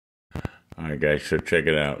All right, guys, so check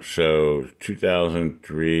it out. So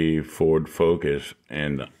 2003 Ford Focus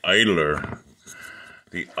and the idler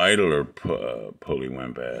pulley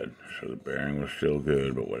went bad. So the bearing was still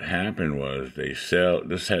good, but what happened was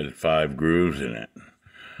this had 5 grooves in it,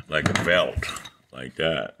 like a belt, like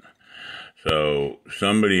that. So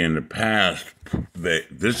somebody in the past,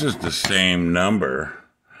 this is the same number.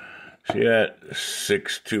 See that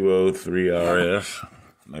 6203RS?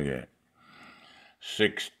 Look at it.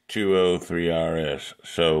 6203RS.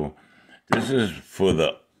 So this is for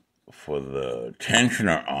the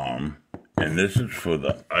tensioner arm, and this is for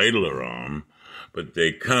the idler arm, but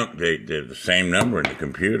they're the same number in the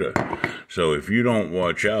computer. So if you don't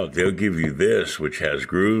watch out, they'll give you this, which has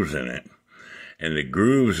grooves in it, and the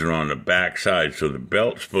grooves are on the back side. So the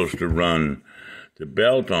belt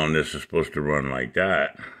on this is supposed to run like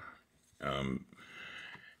that.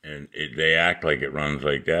 They act like it runs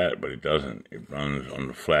like that, but it doesn't. It runs on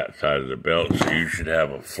the flat side of the belt, so you should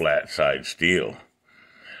have a flat side steel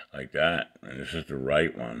like that, and this is the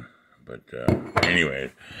right one. But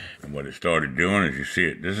anyway, and what it started doing is, you see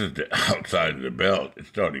it, this is the outside of the belt. It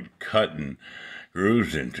started cutting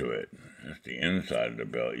grooves into it. That's the inside of the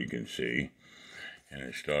belt, you can see. And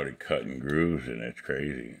it started cutting grooves, and it's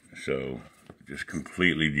crazy. So just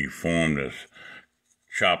completely deformed us.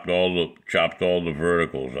 Chopped all the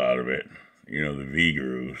verticals out of it, the V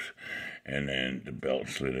grooves, and then the belt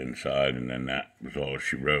slid inside, and then that was all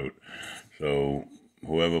she wrote. So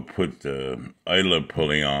whoever put the idler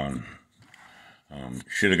pulley on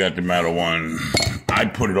should have got the metal one. I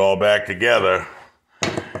put it all back together,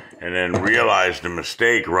 and then realized the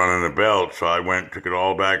mistake running the belt, so I took it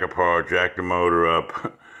all back apart, jacked the motor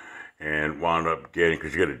up, and wound up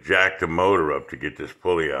because you got to jack the motor up to get this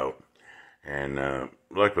pulley out. And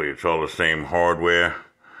luckily, it's all the same hardware,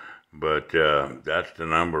 but that's the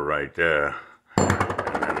number right there. And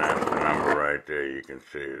then that's the number right there. You can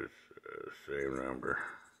see it's the same number.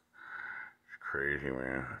 It's crazy,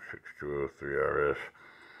 man. 6203RS.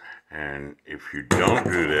 And if you don't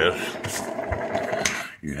do this,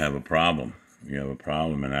 you have a problem. You have a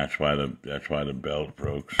problem, and that's why the belt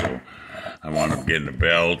broke. So I wound up getting the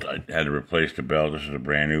belt. I had to replace the belt. This is a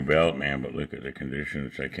brand new belt, man, but look at the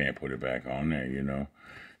conditions. I can't put it back on there,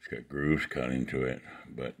 It's got grooves cut into it.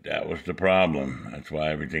 But that was the problem. That's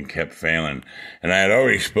why everything kept failing. And I had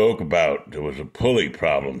already spoke about there was a pulley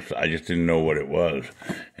problem, so I just didn't know what it was.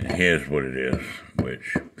 And here's what it is,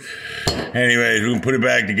 which... Anyways, we can put it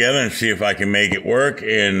back together and see if I can make it work,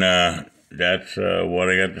 and that's what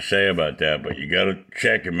I got to say about that. But you got to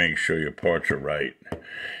check and make sure your parts are right.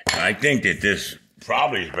 And I think that this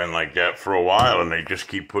probably has been like that for a while, and they just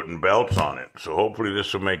keep putting belts on it. So hopefully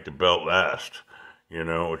this will make the belt last,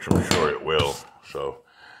 which I'm sure it will. So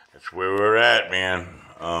that's where we're at, man.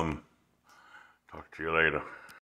 Talk to you later.